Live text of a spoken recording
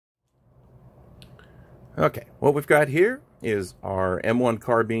Okay, what we've got here is our M1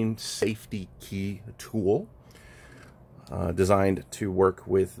 carbine safety key tool, designed to work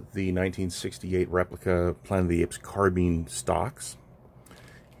with the 1968 replica Planet of the Apes carbine stocks.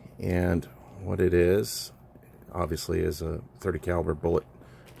 And what it is, obviously, is a 30 caliber bullet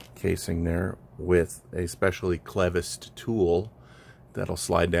casing there with a specially cleviced tool that'll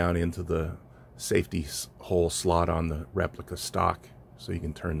slide down into the safety hole slot on the replica stock so you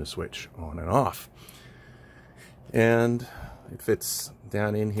can turn the switch on and off. And it fits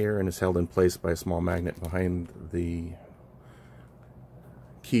down in here and is held in place by a small magnet behind the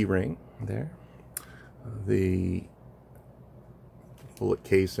key ring there. The bullet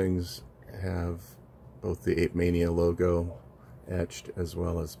casings have both the Ape Mania logo etched as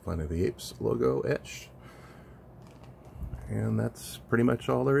well as Planet of the Apes logo etched. And that's pretty much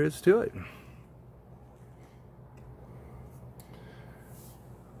all there is to it.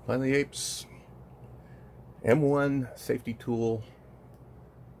 Planet of the Apes M1 safety tool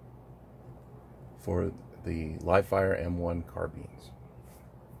for the live fire M1 carbines.